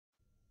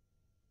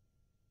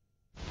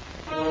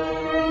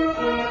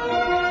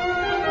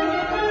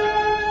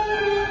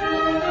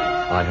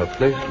I have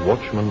placed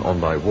watchmen on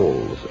thy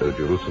walls, O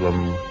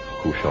Jerusalem,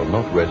 who shall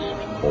not rest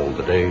all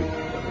the day,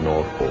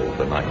 nor all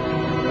the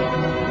night.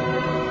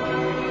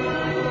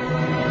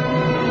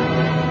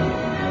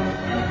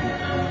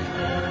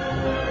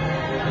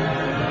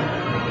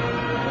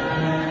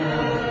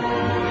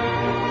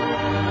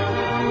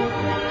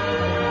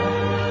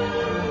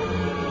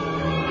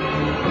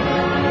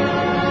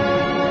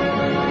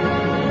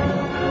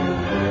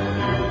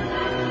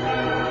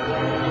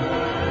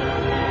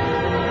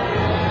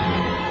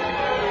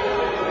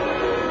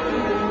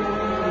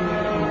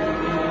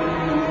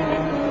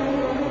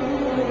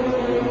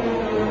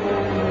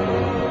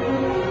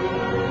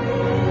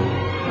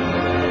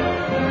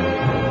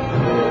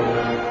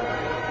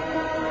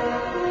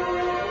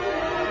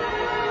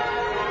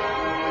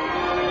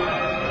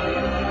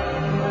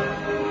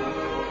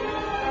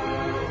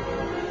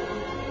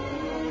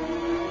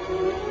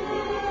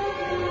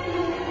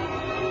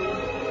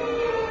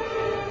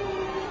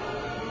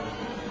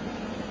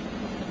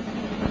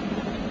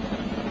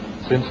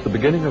 Since the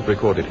beginning of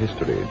recorded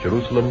history,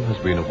 Jerusalem has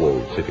been a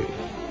walled city.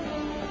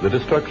 The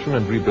destruction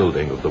and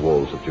rebuilding of the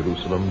walls of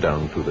Jerusalem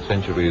down through the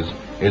centuries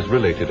is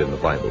related in the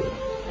Bible.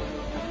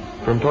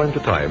 From time to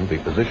time, the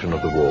position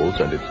of the walls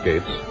and its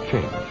gates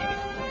changed.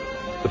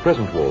 The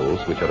present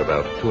walls, which are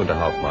about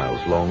 2.5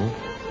 miles long,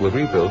 were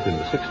rebuilt in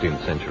the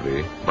 16th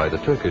century by the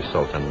Turkish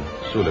Sultan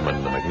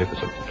Suleiman the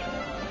Magnificent.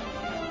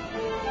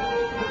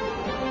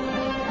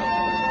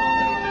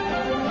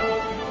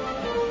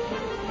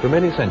 For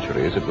many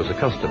centuries it was a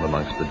custom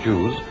amongst the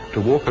Jews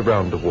to walk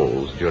around the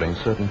walls during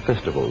certain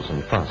festivals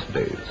and fast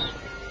days.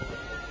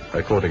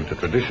 According to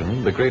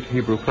tradition, the great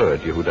Hebrew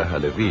poet Yehuda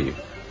Halevi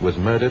was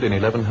murdered in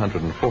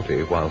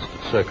 1140 whilst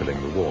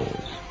circling the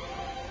walls.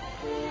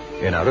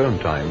 In our own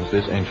times,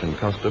 this ancient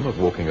custom of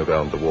walking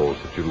around the walls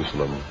of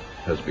Jerusalem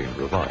has been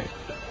revived.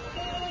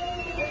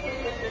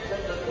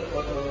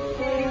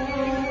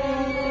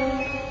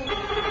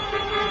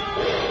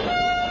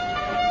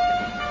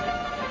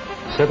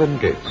 Seven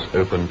gates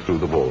open through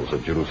the walls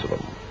of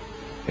Jerusalem.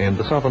 In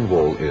the southern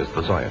wall is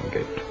the Zion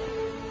Gate.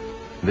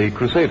 The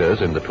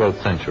Crusaders in the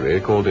 12th century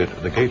called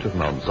it the Gate of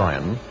Mount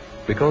Zion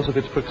because of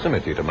its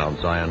proximity to Mount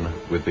Zion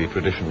with the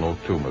traditional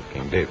tomb of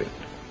King David.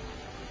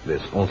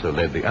 This also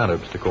led the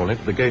Arabs to call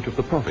it the Gate of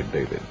the Prophet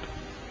David.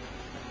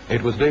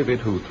 It was David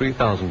who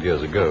 3,000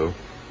 years ago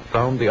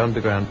found the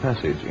underground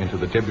passage into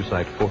the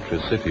Jebusite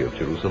fortress city of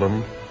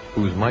Jerusalem,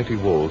 whose mighty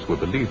walls were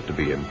believed to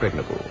be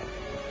impregnable.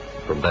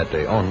 From that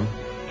day on,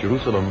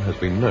 Jerusalem has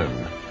been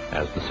known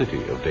as the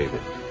City of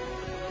David.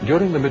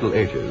 During the Middle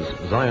Ages,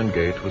 Zion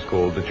Gate was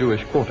called the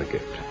Jewish Quarter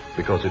Gate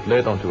because it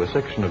led onto a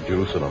section of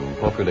Jerusalem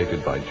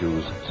populated by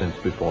Jews since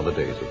before the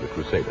days of the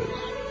Crusaders.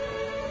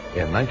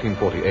 In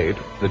 1948,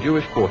 the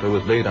Jewish quarter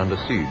was laid under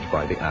siege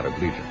by the Arab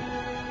Legion.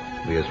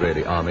 The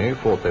Israeli army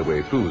fought their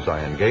way through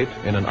Zion Gate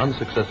in an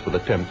unsuccessful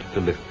attempt to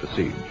lift the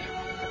siege.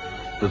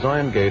 The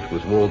Zion Gate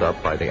was walled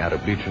up by the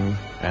Arab Legion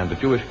and the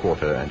Jewish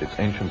quarter and its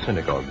ancient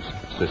synagogues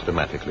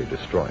systematically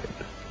destroyed.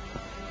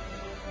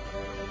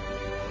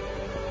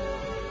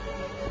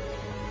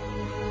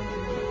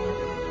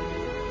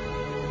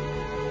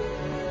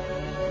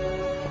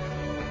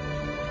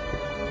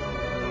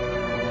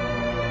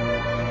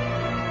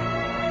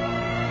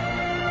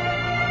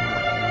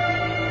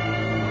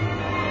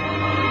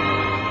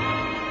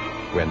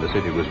 When the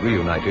city was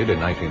reunited in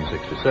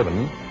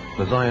 1967,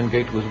 the Zion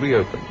Gate was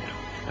reopened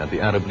and the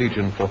Arab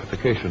Legion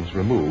fortifications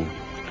removed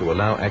to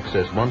allow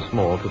access once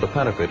more to the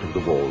parapet of the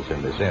walls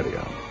in this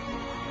area.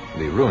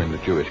 The ruined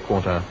Jewish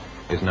quarter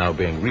is now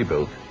being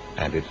rebuilt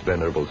and its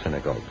venerable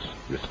synagogues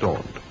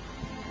restored.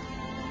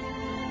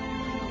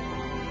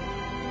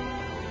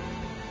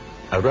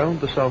 Around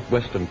the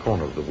southwestern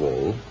corner of the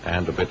wall,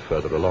 and a bit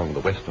further along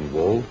the western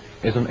wall,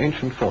 is an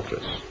ancient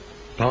fortress,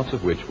 parts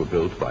of which were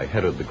built by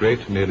Herod the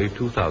Great nearly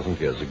 2,000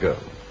 years ago.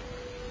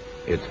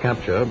 Its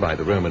capture by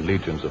the Roman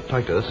legions of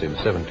Titus in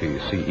 70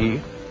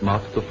 CE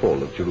marked the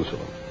fall of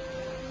Jerusalem.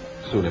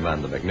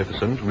 Suleiman the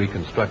Magnificent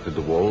reconstructed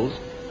the walls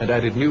and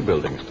added new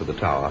buildings to the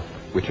tower,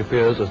 which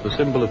appears as the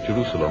symbol of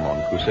Jerusalem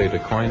on Crusader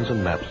coins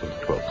and maps of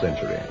the 12th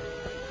century.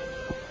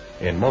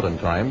 In modern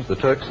times, the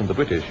Turks and the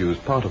British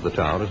used part of the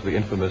tower as the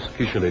infamous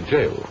Kishale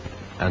jail,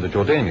 and the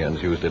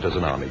Jordanians used it as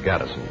an army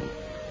garrison.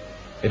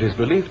 It is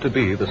believed to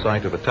be the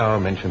site of a tower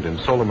mentioned in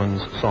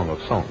Solomon's Song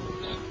of Songs.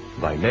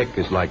 Thy neck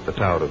is like the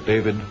Tower of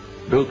David,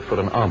 built for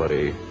an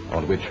armory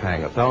on which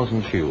hang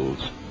 1,000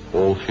 shields,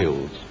 all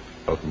shields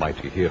of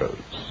mighty heroes.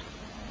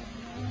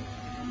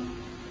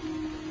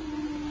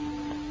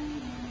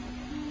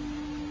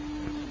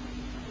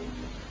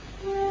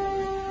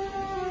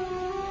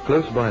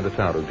 Close by the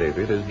Tower of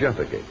David is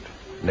Jaffa Gate,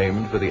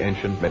 named for the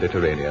ancient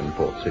Mediterranean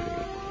port city.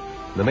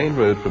 The main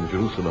road from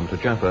Jerusalem to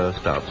Jaffa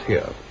starts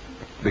here.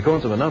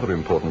 Because of another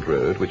important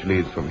road which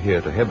leads from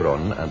here to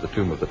Hebron and the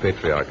tomb of the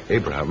patriarch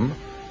Abraham,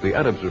 the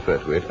Arabs refer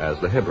to it as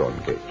the Hebron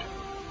Gate.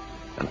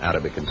 An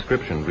Arabic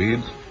inscription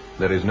reads,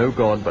 "There is no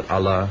God but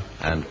Allah,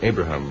 and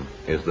Abraham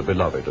is the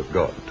beloved of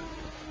God."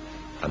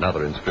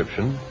 Another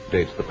inscription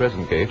dates the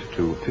present gate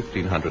to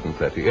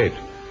 1538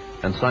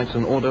 and cites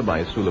an order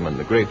by Suleiman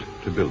the Great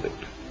to build it.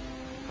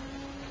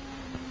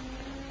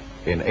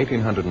 In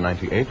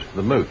 1898,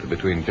 the moat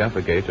between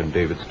Jaffa Gate and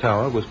David's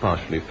Tower was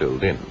partially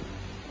filled in.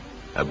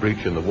 A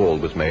breach in the wall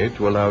was made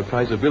to allow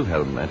Kaiser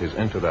Wilhelm and his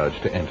entourage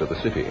to enter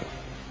the city.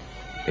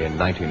 In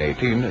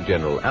 1918,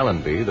 General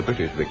Allenby, the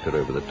British victor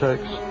over the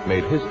Turks,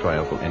 made his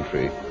triumphal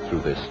entry through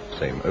this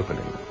same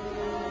opening.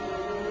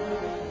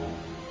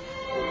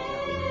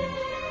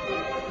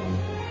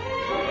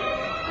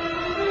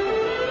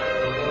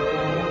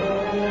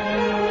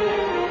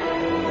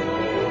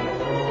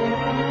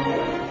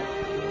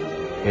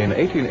 In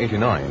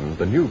 1889,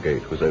 the new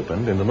gate was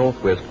opened in the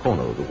northwest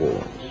corner of the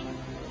walls.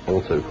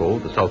 Also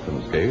called the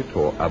Sultan's Gate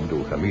or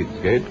Abdul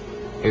Hamid's Gate,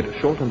 it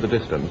shortened the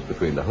distance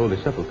between the Holy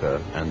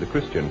Sepulchre and the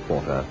Christian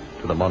quarter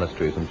to the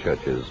monasteries and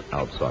churches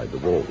outside the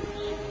walls.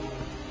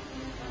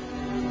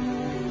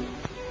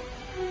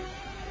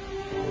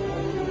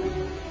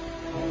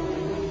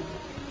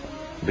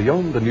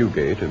 Beyond the new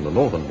gate in the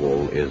northern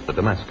wall is the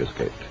Damascus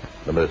Gate,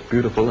 the most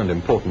beautiful and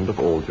important of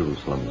all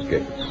Jerusalem's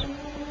gates.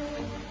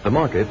 The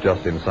market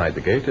just inside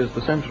the gate is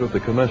the center of the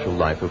commercial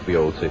life of the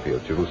old city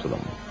of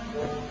Jerusalem.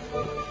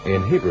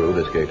 In Hebrew,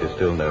 this gate is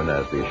still known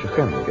as the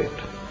Shechem Gate,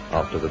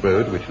 after the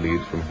road which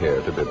leads from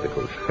here to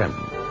biblical Shechem.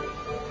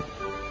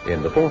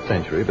 In the 4th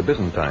century, the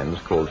Byzantines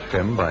called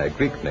Shechem by a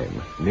Greek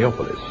name,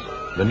 Neapolis,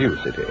 the new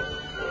city.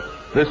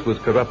 This was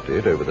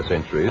corrupted over the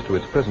centuries to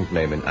its present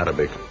name in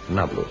Arabic,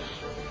 Nablus.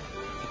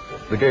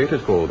 The gate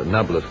is called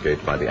Nablus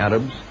Gate by the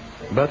Arabs,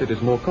 but it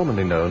is more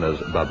commonly known as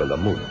Bab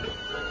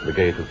al-Amud, the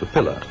Gate of the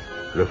Pillar,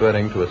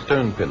 referring to a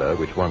stone pillar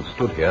which once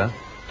stood here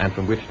and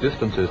from which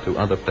distances to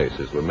other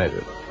places were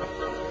measured.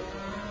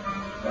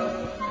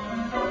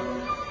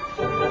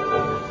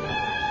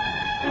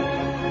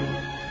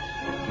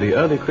 The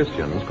early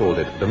Christians called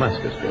it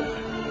Damascus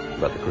Gate,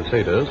 but the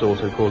Crusaders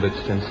also called it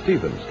St.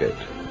 Stephen's Gate,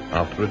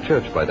 after a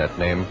church by that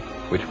name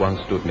which once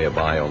stood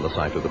nearby on the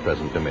site of the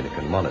present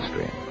Dominican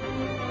monastery.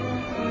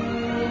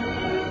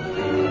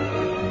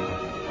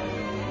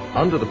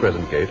 Under the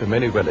present gate are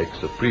many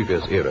relics of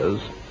previous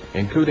eras,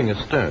 including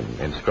a stone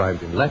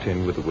inscribed in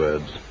Latin with the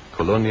words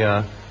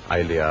Colonia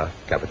Aelia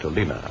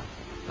Capitolina,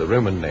 the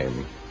Roman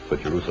name for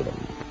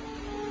Jerusalem.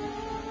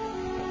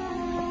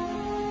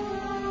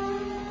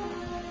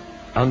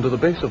 Under the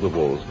base of the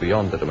walls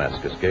beyond the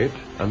Damascus Gate,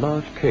 a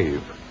large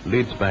cave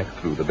leads back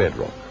through the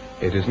bedrock.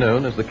 It is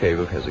known as the Cave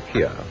of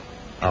Hezekiah,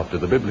 after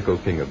the biblical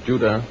king of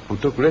Judah who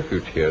took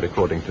refuge here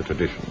according to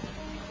tradition.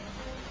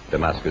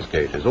 Damascus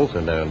Gate is also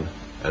known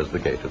as the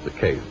Gate of the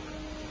Cave.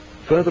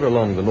 Further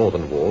along the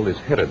northern wall is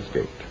Herod's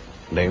Gate,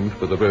 named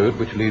for the road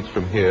which leads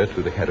from here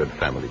to the Herod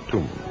family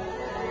tomb.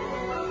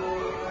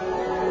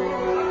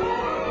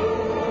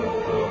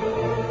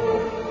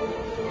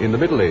 In the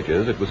Middle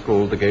Ages, it was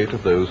called the Gate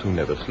of Those Who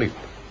Never Sleep,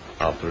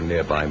 after a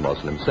nearby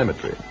Muslim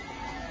cemetery,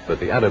 but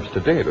the Arabs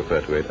today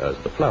refer to it as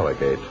the Flower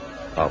Gate,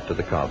 after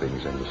the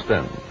carvings in the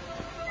stone.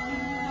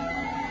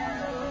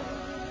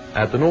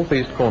 At the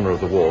northeast corner of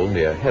the wall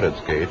near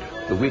Herod's Gate,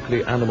 the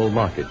weekly animal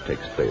market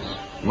takes place,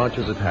 much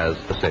as it has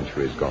for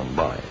centuries gone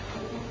by.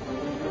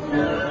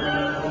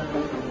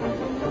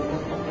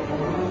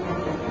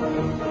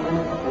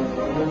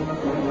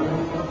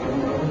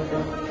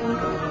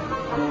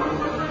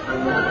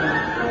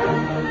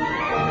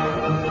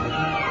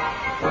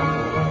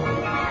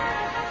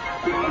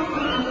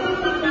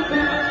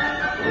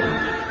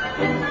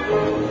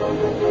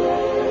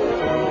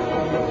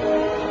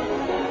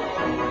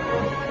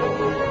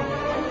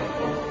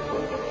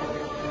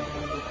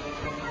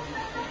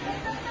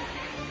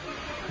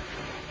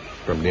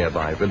 From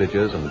nearby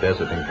villages and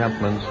desert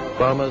encampments,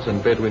 farmers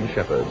and Bedouin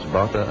shepherds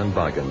barter and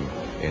bargain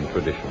in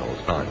traditional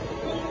style.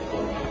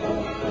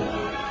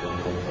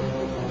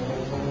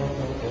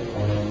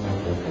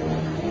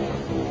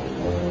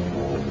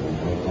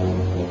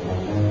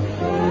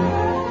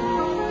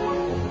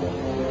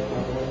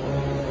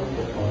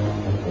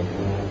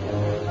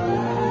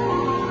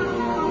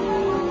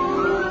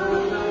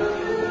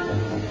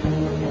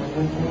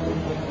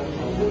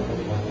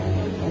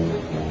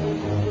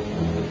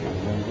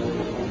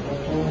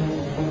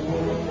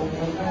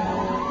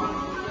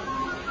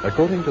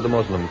 According to the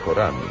Muslim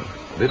Quran,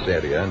 this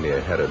area near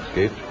Herod's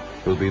Gate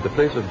will be the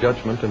place of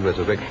judgment and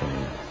resurrection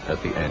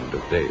at the end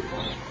of days.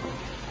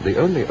 The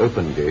only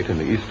open gate in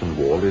the eastern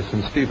wall is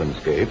St. Stephen's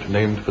Gate,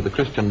 named for the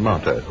Christian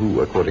martyr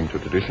who, according to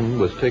tradition,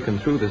 was taken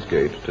through this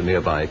gate to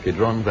nearby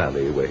Kidron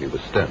Valley where he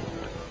was stoned.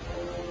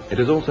 It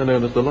is also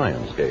known as the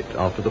Lion's Gate,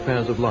 after the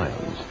pairs of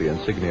lions, the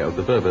insignia of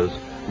the Berbers,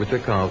 which are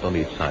carved on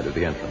each side of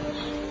the entrance.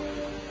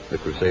 The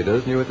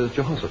Crusaders knew it as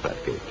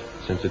Jehoshaphat Gate,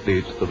 since it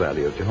leads to the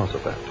Valley of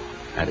Jehoshaphat,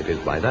 and it is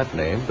by that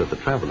name that the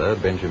traveler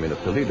Benjamin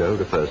of Toledo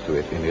refers to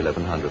it in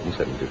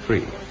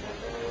 1173.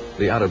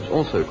 The Arabs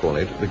also call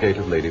it the Gate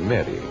of Lady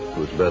Mary,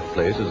 whose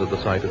birthplace is at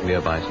the site of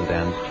nearby St.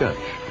 Anne's Church,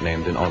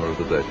 named in honor of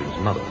the Virgin's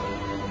mother.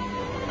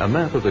 A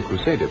map of the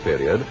Crusader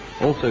period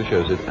also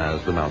shows it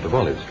as the Mount of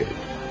Olives Gate.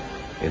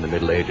 In the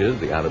Middle Ages,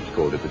 the Arabs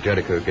called it the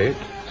Jericho Gate,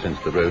 since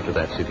the road to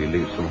that city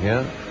leaves from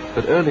here,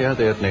 but earlier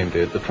they had named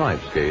it the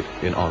Tribes Gate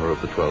in honor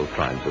of the 12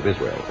 tribes of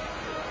Israel.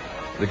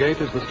 The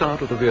gate is the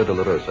start of the Via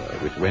Dolorosa,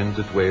 which wends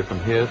its way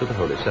from here to the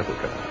Holy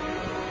Sepulchre.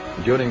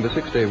 During the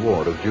Six-Day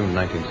War of June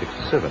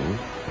 1967,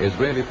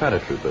 Israeli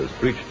paratroopers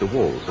breached the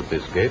walls of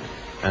this gate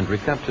and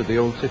recaptured the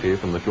old city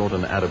from the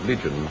Jordan Arab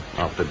Legion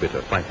after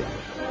bitter fighting.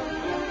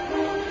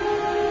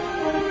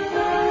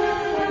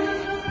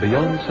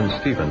 Beyond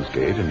St. Stephen's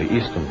Gate in the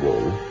eastern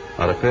wall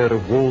are a pair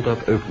of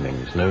walled-up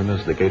openings known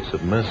as the Gates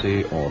of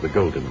Mercy or the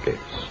Golden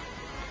Gates.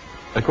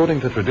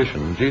 According to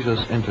tradition,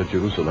 Jesus entered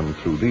Jerusalem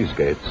through these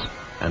gates,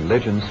 and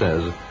legend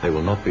says they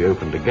will not be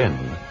opened again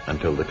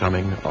until the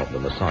coming of the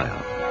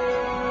Messiah.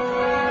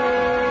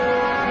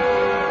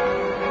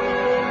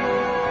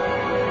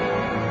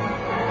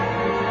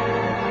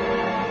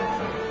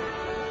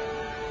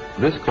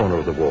 This corner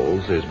of the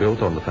walls is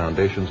built on the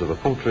foundations of a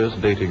fortress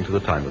dating to the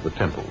time of the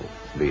temple.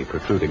 The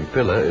protruding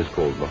pillar is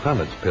called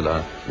Muhammad's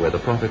Pillar, where the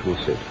Prophet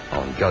will sit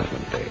on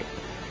Judgment Day.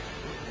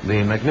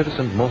 The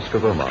magnificent Mosque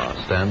of Omar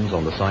stands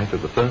on the site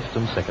of the first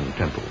and second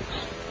temples.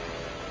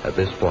 At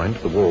this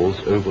point, the walls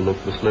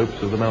overlook the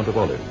slopes of the Mount of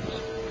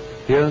Olives.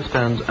 Here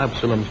stands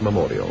Absalom's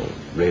memorial,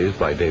 raised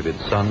by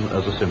David's son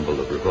as a symbol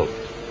of revolt.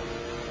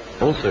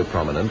 Also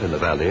prominent in the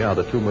valley are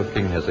the tomb of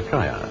King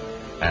Hezekiah,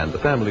 and the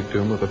family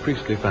tomb of a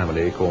priestly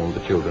family called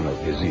the Children of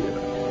Hezir.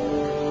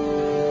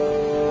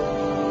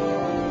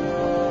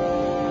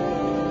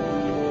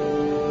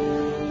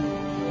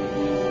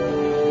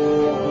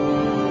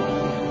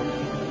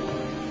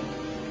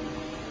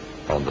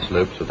 On the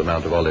slopes of the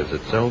Mount of Olives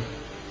itself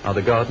are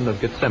the Garden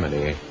of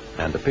Gethsemane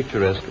and the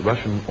picturesque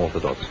Russian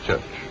Orthodox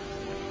Church.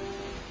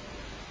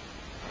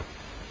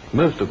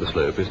 Most of the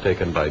slope is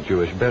taken by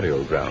Jewish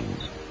burial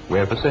grounds,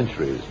 where for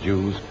centuries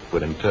Jews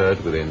were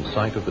interred within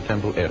sight of the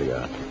temple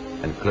area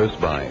and close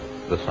by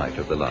the site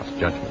of the Last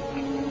Judgment.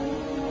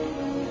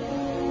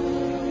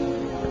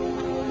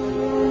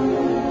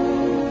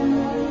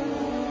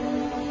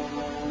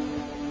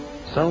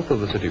 South of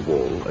the city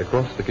wall,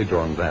 across the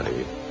Kidron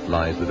Valley,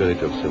 lies the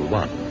village of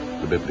Silwan,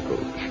 the biblical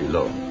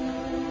Shiloh.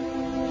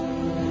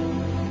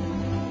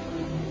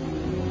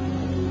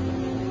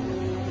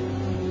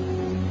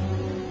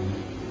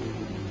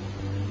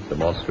 The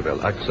Mosque of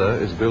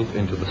Al-Aqsa is built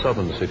into the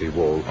southern city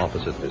wall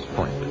opposite this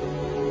point.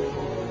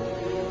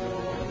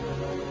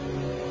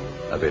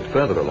 A bit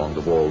further along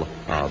the wall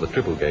are the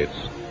triple gates,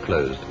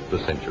 closed for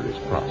centuries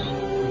past.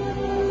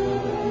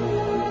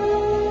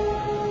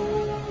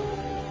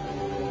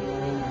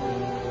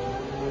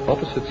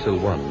 Opposite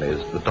Silwan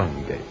is the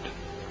Dung Gate.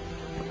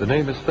 The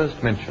name is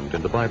first mentioned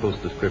in the Bible's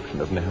description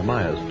of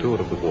Nehemiah's tour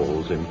of the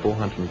walls in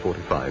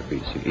 445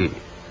 BCE.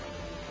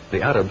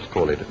 The Arabs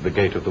call it the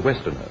Gate of the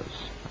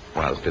Westerners,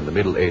 whilst in the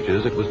Middle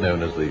Ages it was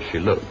known as the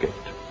Shiloh Gate.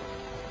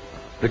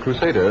 The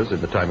Crusaders, in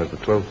the time of the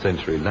 12th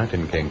century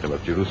Latin kingdom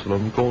of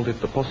Jerusalem, called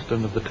it the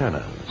Postern of the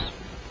Tanners.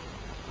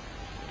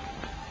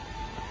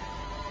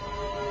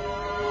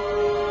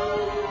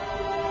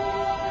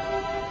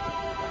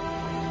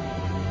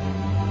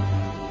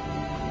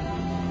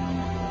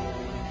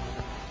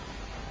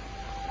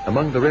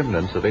 Among the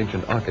remnants of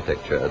ancient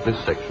architecture at this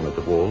section of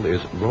the wall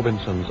is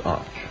Robinson's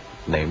Arch,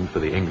 named for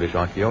the English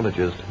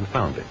archaeologist who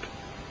found it.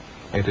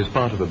 It is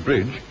part of a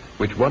bridge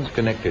which once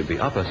connected the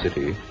upper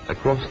city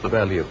across the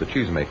Valley of the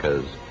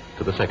Cheesemakers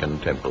to the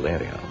Second Temple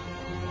area.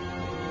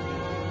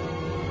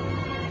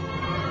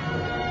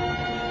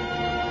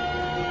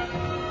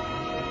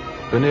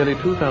 For nearly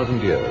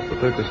 2,000 years, the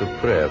focus of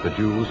prayer for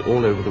Jews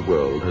all over the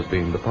world has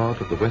been the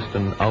part of the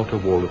western outer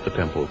wall of the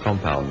temple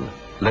compound,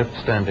 left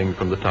standing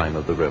from the time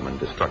of the Roman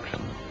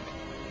destruction.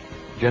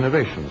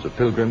 Generations of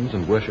pilgrims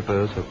and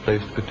worshippers have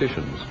placed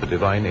petitions for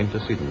divine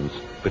intercedence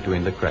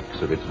between the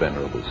cracks of its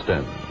venerable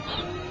stones.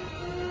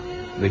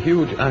 The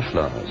huge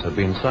ashlars have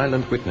been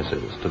silent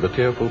witnesses to the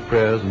tearful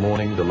prayers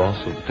mourning the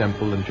loss of the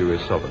temple and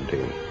Jewish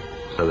sovereignty,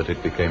 so that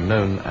it became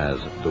known as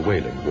the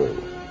Wailing Wall.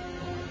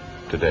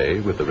 Today,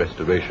 with the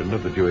restoration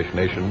of the Jewish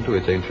nation to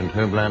its ancient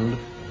homeland,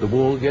 the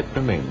wall yet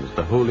remains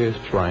the holiest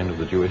shrine of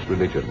the Jewish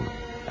religion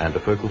and a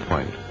focal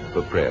point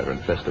for prayer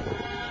and festivals.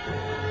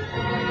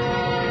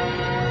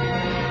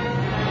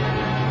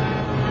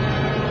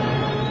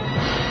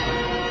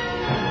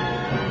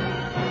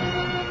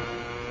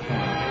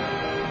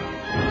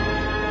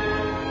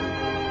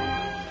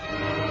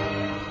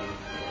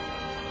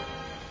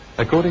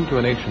 According to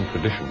an ancient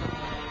tradition,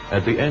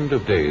 at the end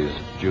of days,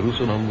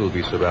 Jerusalem will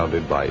be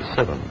surrounded by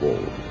 7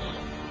 walls.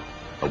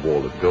 A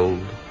wall of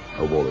gold,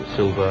 a wall of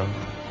silver,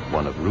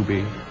 one of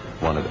ruby,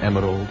 one of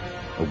emerald,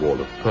 a wall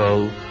of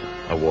pearl,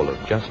 a wall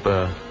of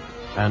jasper,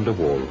 and a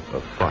wall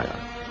of fire.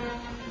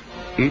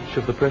 Each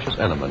of the precious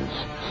elements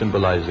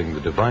symbolizing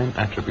the divine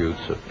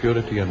attributes of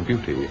purity and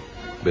beauty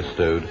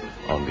bestowed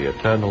on the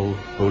eternal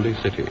holy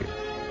city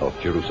of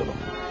Jerusalem.